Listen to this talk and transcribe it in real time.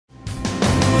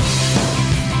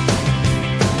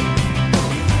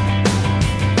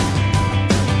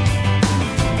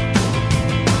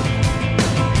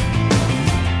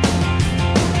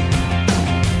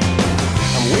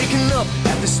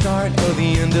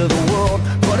of the world,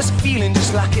 but it's feeling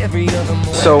just like every other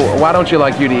morning. So why don't you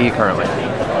like UDE currently?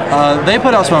 They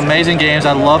put out some amazing games.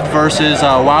 I loved Versus.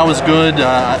 WoW was good.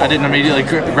 I didn't immediately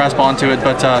grasp onto it,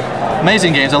 but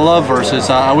amazing games. I love Versus.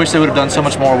 I wish they would have done so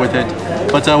much more with it.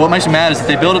 But what makes me mad is that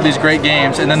they build up these great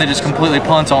games and then they just completely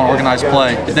punt on organized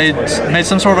play. They made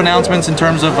some sort of announcements in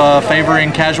terms of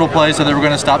favoring casual play, so they were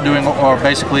going to stop doing or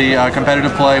basically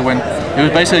competitive play when it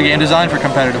was basically a game designed for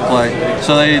competitive play.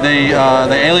 So they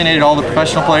alienated all the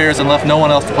professional players and left no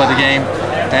one else to play the game.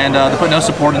 And they put no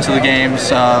support into the games.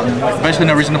 Basically,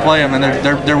 no reason to play them, and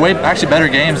they're way actually better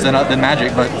games than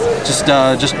Magic, but just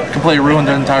completely ruined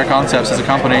their entire concepts as a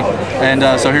company. And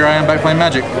so here I am back playing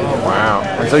Magic. Wow.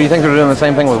 And so you think they're doing the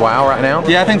same thing with WoW right now?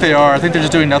 Yeah, I think they are. I think they're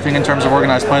just doing nothing in terms of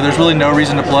organized play. There's really no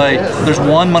reason to play. There's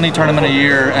one money tournament a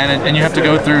year, and you have to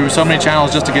go through so many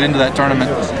channels just to get into that tournament.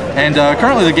 And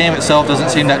currently, the game itself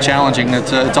doesn't seem that challenging.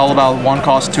 It's all about one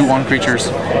cost, 2/1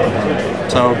 creatures.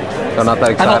 So not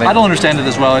that exciting. I don't understand it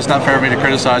as well. It's not fair for me to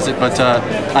criticize it, but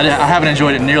I haven't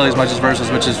enjoyed it nearly as much as Versus,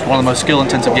 which is one of the most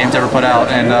skill-intensive games ever put out,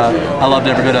 and I loved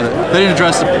every bit of it. They didn't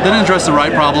address the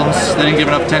right problems. They didn't give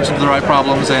enough attention to the right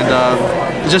problems, and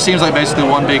it just seems like basically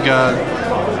one big.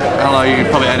 I don't know. You could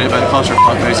probably edit it, but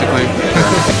clusterfuck basically.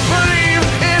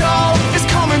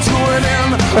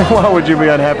 Why would you be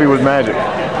unhappy with Magic?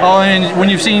 Oh, I mean, when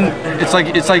you've seen, it's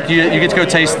like you get to go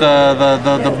taste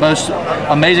the most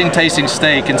amazing tasting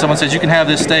steak, and someone says you can have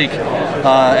this steak,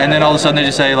 and then all of a sudden they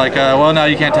just say like, well, no,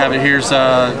 you can't have it. Here's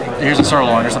a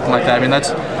sirloin or something like that. I mean,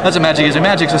 that's what Magic is.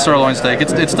 Magic's a sirloin steak.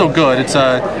 It's still good.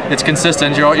 It's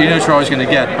consistent. You know what you're always going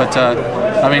to get. But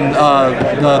I mean,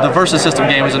 the Versus system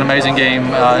game was an amazing game.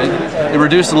 It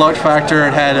reduced the luck factor.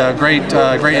 It had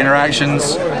great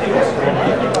interactions.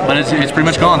 But it's pretty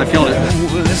much gone. They killed it.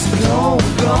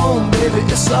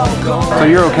 So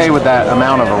you're okay with that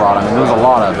amount of errata? I mean, there's a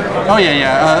lot of it. Oh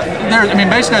yeah. I mean,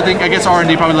 basically, I guess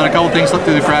R&D probably let a couple things slip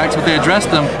through the cracks, but they addressed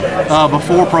them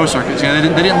before pro circuits. You know,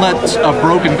 they didn't let a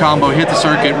broken combo hit the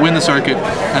circuit, win the circuit,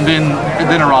 and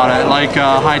then errata, like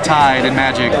High Tide in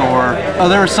Magic, or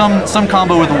there was some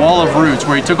combo with Wall of Roots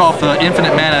where he took off the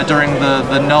infinite mana during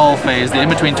the null phase, the in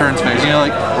between turns phase. You know,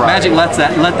 like right. Magic let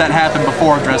that happen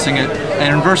before addressing it,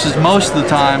 and Versus most of the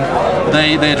time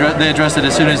they addressed it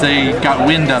as soon as they got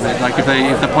wind of it. Like if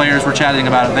the players were chatting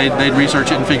about it, they'd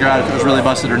research it and figure out if it was really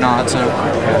busted or not. So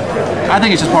I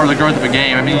think it's just part of the growth of a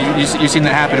game. I mean, you've seen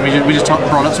that happen. I mean, we just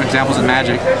brought up some examples in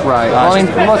Magic. Right. Well, I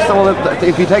mean,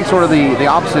 if you take sort of the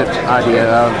opposite idea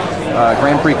of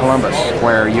Grand Prix Columbus,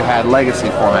 where you had legacy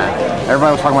format,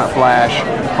 everybody was talking about Flash.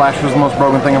 Flash was the most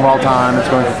broken thing of all time. It's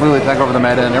going to completely take over the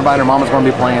meta, and everybody and their mama's going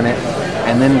to be playing it.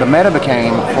 And then the meta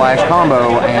became Flash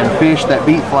combo and fish that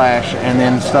beat Flash, and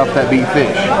then stuff that beat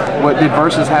fish. What did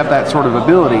Versus have that sort of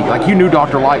ability? Like, you knew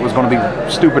Dr. Light was going to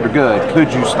be stupid or good.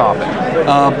 Could you stop it?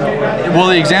 Well,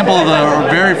 the example of the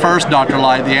very first Dr.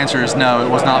 Light, the answer is no. It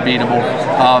was not beatable.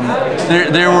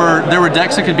 There were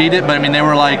decks that could beat it, but I mean they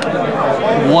were like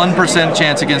 1%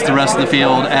 chance against the rest of the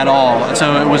field at all.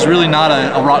 So it was really not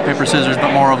a rock paper scissors,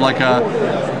 but more of like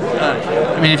a.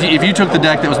 I mean, if you took the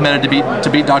deck that was meta to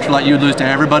beat Dr. Light, you would lose to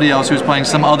everybody else who was playing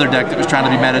some other deck that was trying to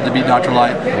be meta to beat Dr.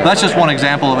 Light. But that's just one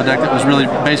example of a deck that was really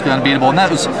basically unbeatable, and that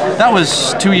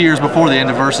was 2 years before the end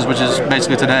of Versus, which is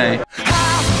basically today.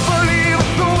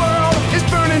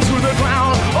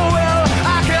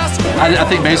 I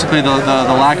think basically the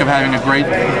lack of having a great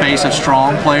base of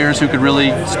strong players who could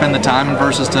really spend the time in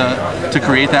Versus to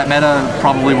create that meta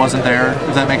probably wasn't there,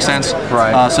 if that makes sense.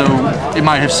 Right. So it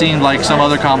might have seemed like some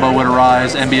other combo would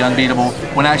arise and be unbeatable,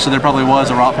 when actually there probably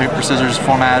was a rock, paper, scissors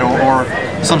format or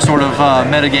some sort of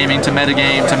metagaming to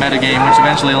metagame to metagame, which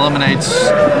eventually eliminates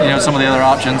some of the other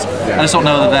options. I just don't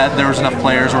know that there was enough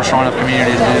players or a strong enough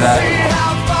community to do that.